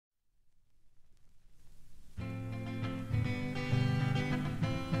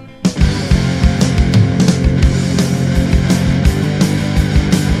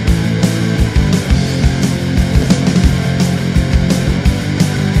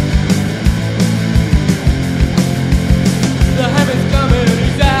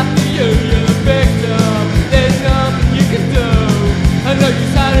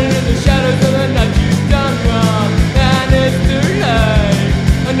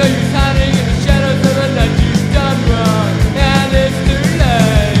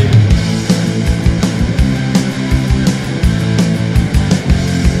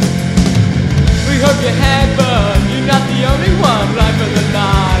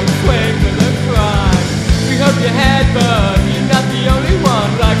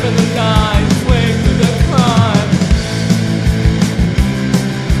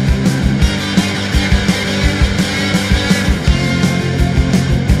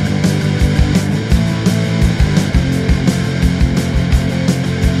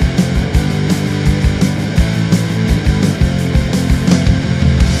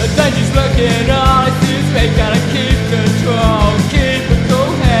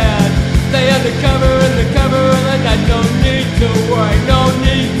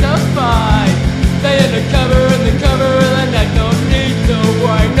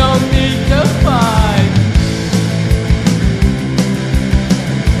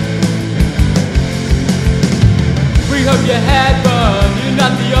hope your head burns. You're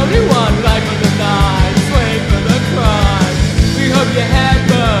not the only one. Life on the line, swing for the crime. We hope your head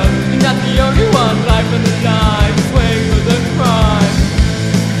burns. You're not the only one. Life on the line, swing for the crime.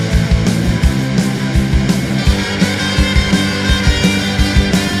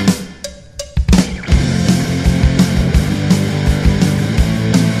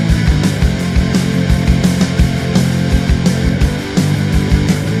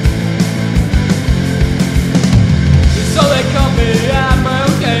 So they call me at my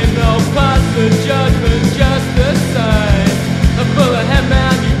own game. No pass the judgment just the same. A bullet head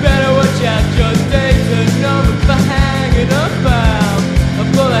man, you better watch out. Your days are numbered for hanging about. A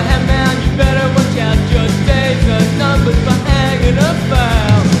bullet head man, you better watch out. Your days are numbered for hanging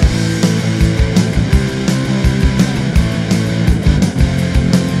about.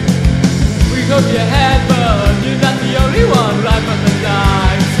 We hope your head burns. You're not the only one. Life on the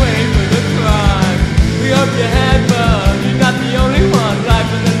line, swing for the crime. We hope your head burns. You're not the only one.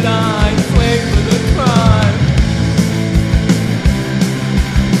 Life on the line, swing for the crime.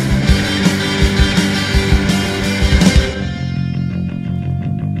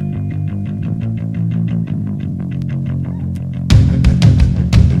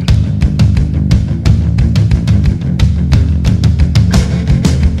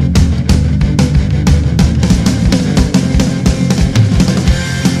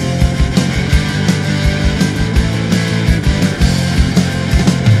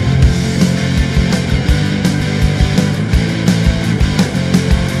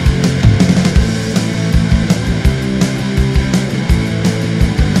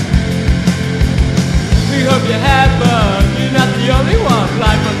 We hope your head burns. You're not the only one.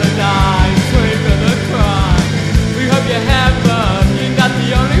 Life on the line, swing for the crime. We hope your head burns. You're not the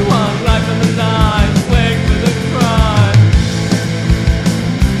only one. Life on the line, swing for the crime.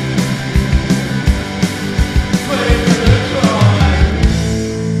 Swing for the crime.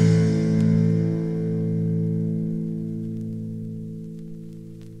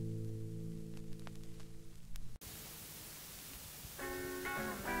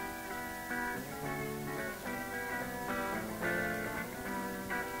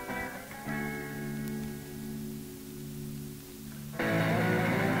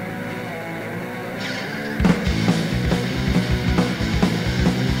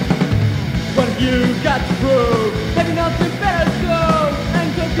 What have you got to prove? Maybe nothing better so. And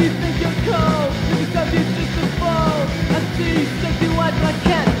don't you think you're cold? Maybe something's just a fool. I see safety white but I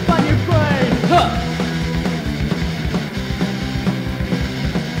can't find your brain. Huh.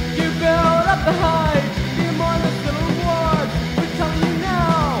 You build up the hype. You're more than the reward. We're telling you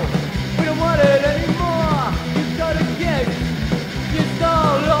now. We don't want it anymore. You start a gig. You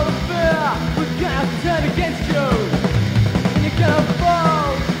stole all the fear. We're gonna turn against you. And you're gonna fall.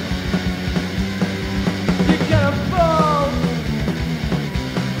 You're gonna fall.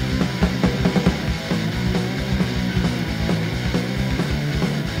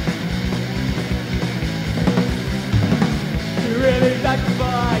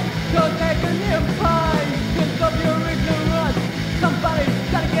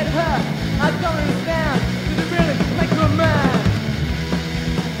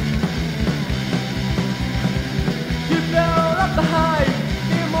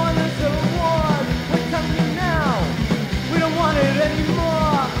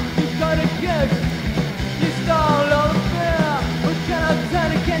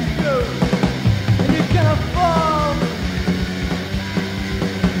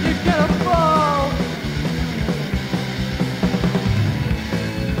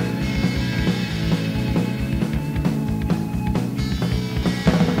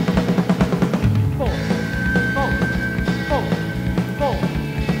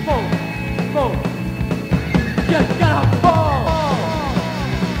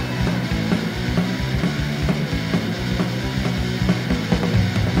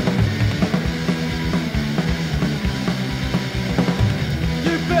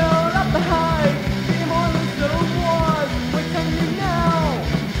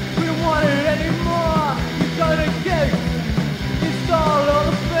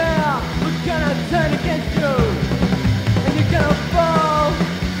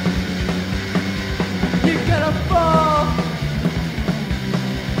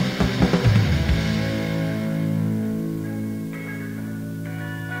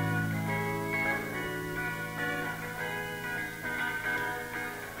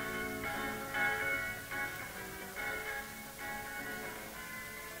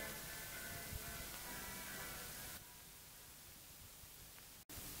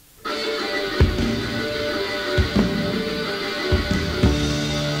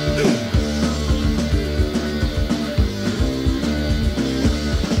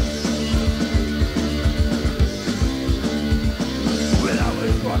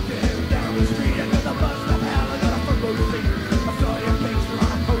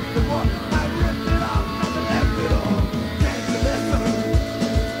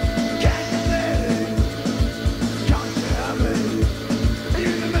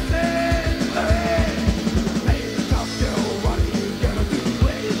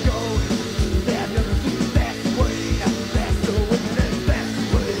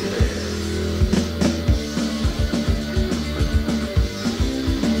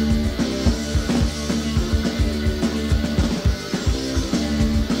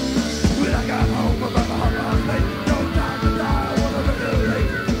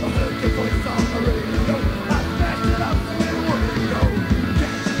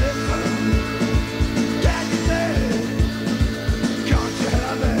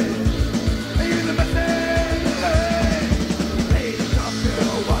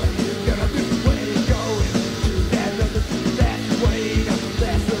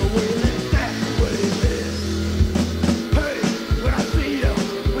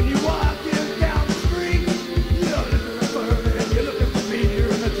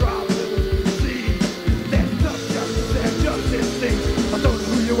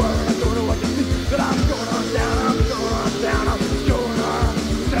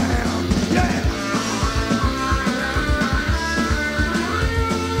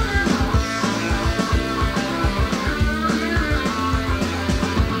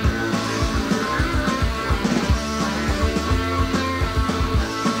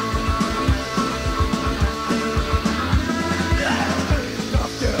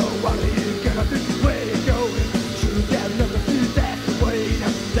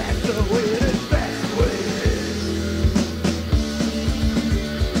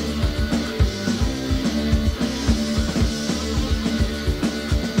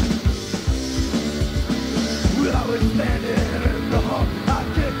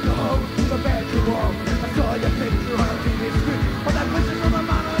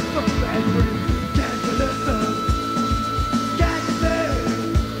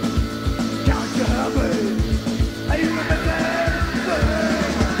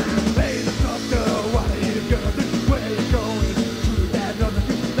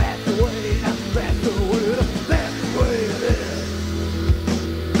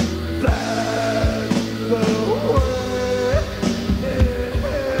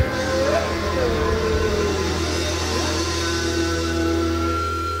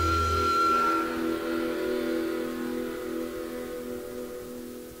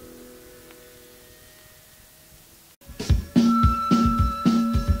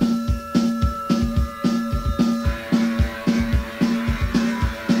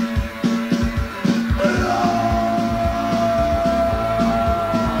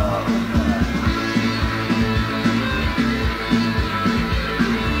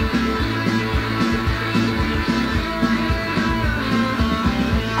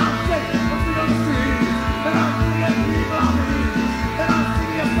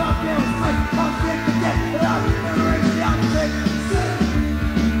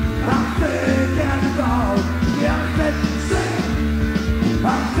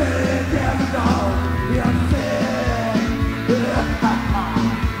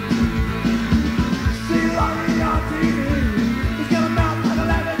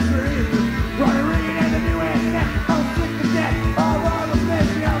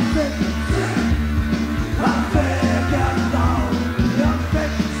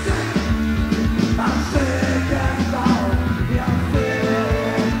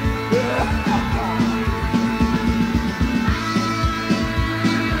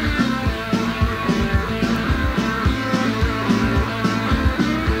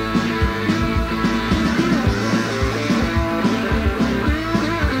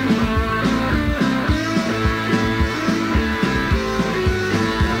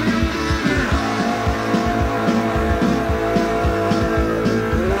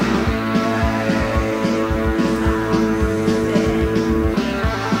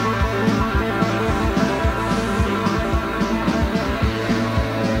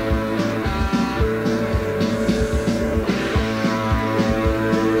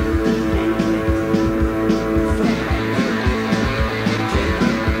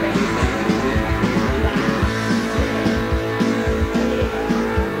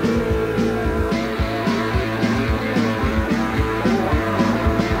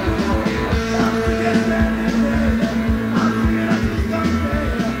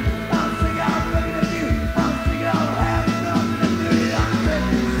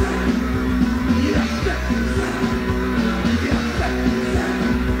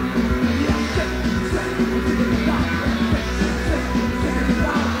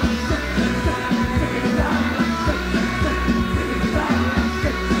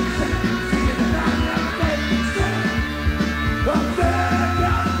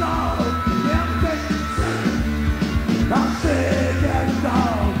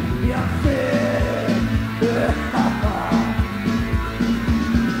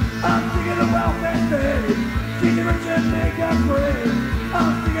 that face. She never should make a friend.